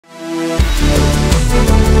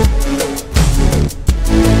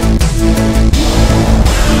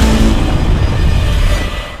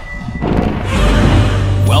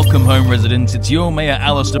Welcome home, residents. It's your Mayor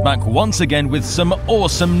Alistair back once again with some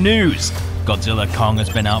awesome news. Godzilla Kong has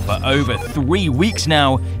been out for over 3 weeks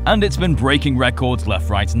now, and it's been breaking records left,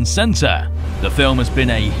 right, and center. The film has been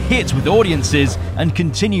a hit with audiences and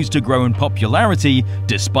continues to grow in popularity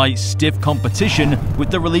despite stiff competition with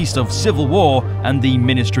the release of Civil War and the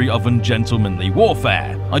Ministry of Ungentlemanly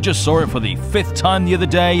Warfare. I just saw it for the 5th time the other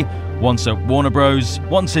day, once at Warner Bros.,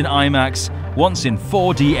 once in IMAX, once in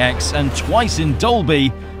 4DX, and twice in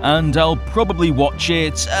Dolby, and I'll probably watch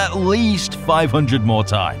it at least 500 more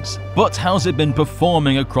times. But how's it been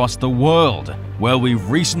performing across the world? Well, we've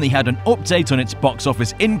recently had an update on its box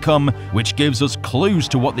office income, which gives us clues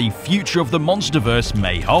to what the future of the MonsterVerse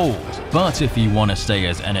may hold. But if you want to stay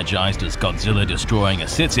as energized as Godzilla destroying a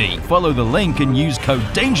city, follow the link and use code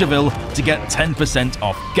DANGERVILLE to get 10%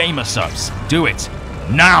 off gamer subs. Do it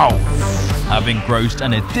now! Having grossed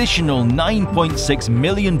an additional $9.6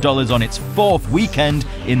 million on its 4th weekend,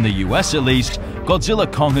 in the US at least,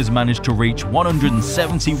 Godzilla Kong has managed to reach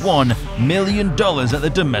 $171 million at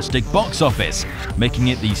the domestic box office, making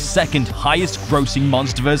it the 2nd highest grossing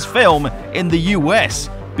MonsterVerse film in the US,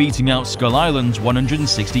 beating out Skull Island's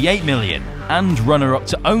 $168 million, and runner-up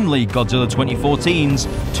to only Godzilla 2014's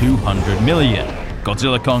 $200 million.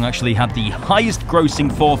 Godzilla Kong actually had the highest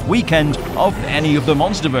grossing 4th weekend of any of the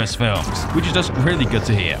MonsterVerse films, which is just really good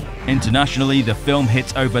to hear. Internationally, the film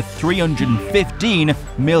hit over $315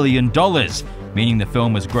 million, meaning the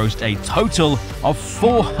film has grossed a total of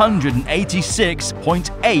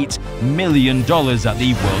 $486.8 million at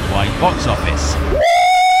the worldwide box office. Woo!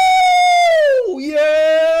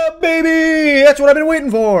 Yeah, baby! That's what I've been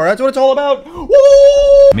waiting for. That's what it's all about. Woo!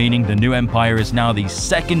 Meaning The New Empire is now the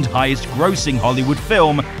 2nd highest grossing Hollywood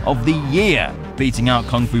film of the year, beating out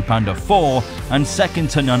Kung Fu Panda 4 and second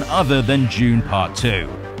to none other than Dune Part 2.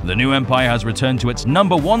 The New Empire has returned to its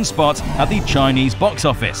 #1 spot at the Chinese box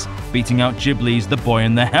office, beating out Ghibli's The Boy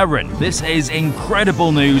and the Heron. This is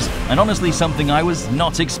incredible news, and honestly something I was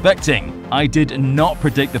not expecting. I did not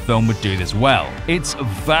predict the film would do this well. It's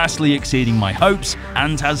vastly exceeding my hopes,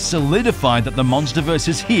 and has solidified that the MonsterVerse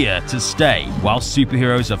is here to stay. While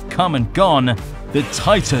superheroes have come and gone, the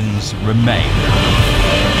Titans remain.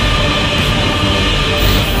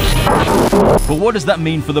 But what does that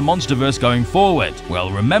mean for the MonsterVerse going forward? Well,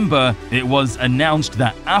 remember, it was announced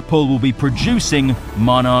that Apple will be producing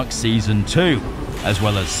Monarch Season 2, as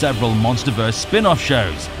well as several MonsterVerse spin-off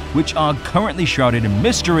shows, which are currently shrouded in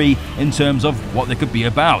mystery in terms of what they could be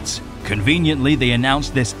about. Conveniently, they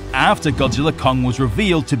announced this after Godzilla Kong was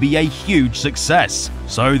revealed to be a huge success.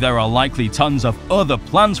 So there are likely tons of other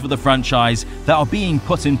plans for the franchise that are being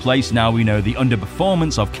put in place now we know the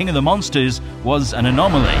underperformance of King of the Monsters was an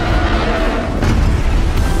anomaly.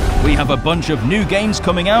 We have a bunch of new games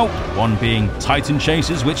coming out, one being Titan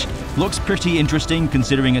Chasers, which looks pretty interesting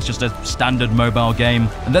considering it's just a standard mobile game.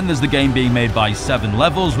 And then there's the game being made by 7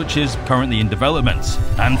 Levels, which is currently in development.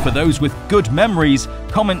 And for those with good memories,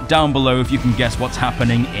 comment down below if you can guess what's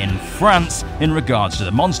happening in France in regards to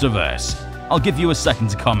the MonsterVerse. I'll give you a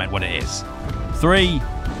second to comment what it is. 3,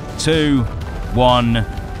 2, 1...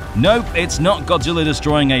 Nope, it's not Godzilla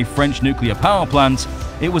destroying a French nuclear power plant.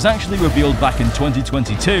 It was actually revealed back in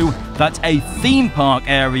 2022 that a theme park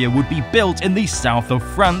area would be built in the south of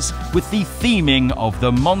France with the theming of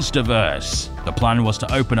the MonsterVerse. The plan was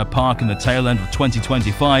to open a park in the tail end of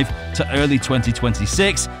 2025 to early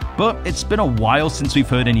 2026, but it's been a while since we've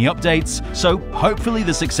heard any updates, so hopefully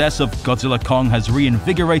the success of Godzilla Kong has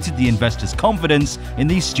reinvigorated the investors' confidence in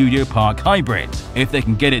the studio park hybrid. If they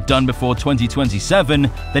can get it done before 2027,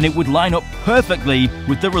 then it would line up perfectly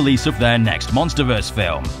with the release of their next MonsterVerse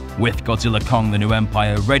film. With Godzilla Kong: The New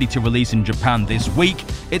Empire ready to release in Japan this week,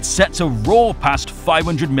 it's set to roar past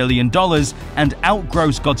 $500 million and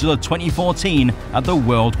outgross Godzilla 2014 at the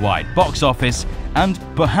worldwide box office, and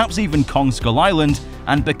perhaps even Kong Skull Island,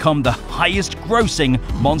 and become the highest grossing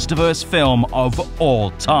MonsterVerse film of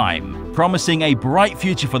all time. Promising a bright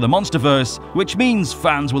future for the MonsterVerse, which means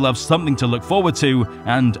fans will have something to look forward to,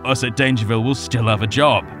 and us at Dangerville will still have a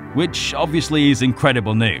job. Which obviously is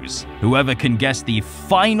incredible news. Whoever can guess the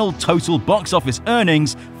final total box office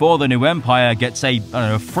earnings for The New Empire gets a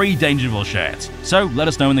free Dangerville shirt. So let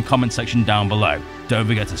us know in the comment section down below. Don't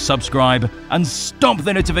forget to subscribe and stomp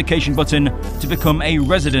the notification button to become a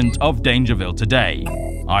resident of Dangerville today.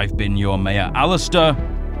 I've been your Mayor Alistair,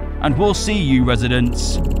 and we'll see you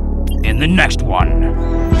residents in the next one.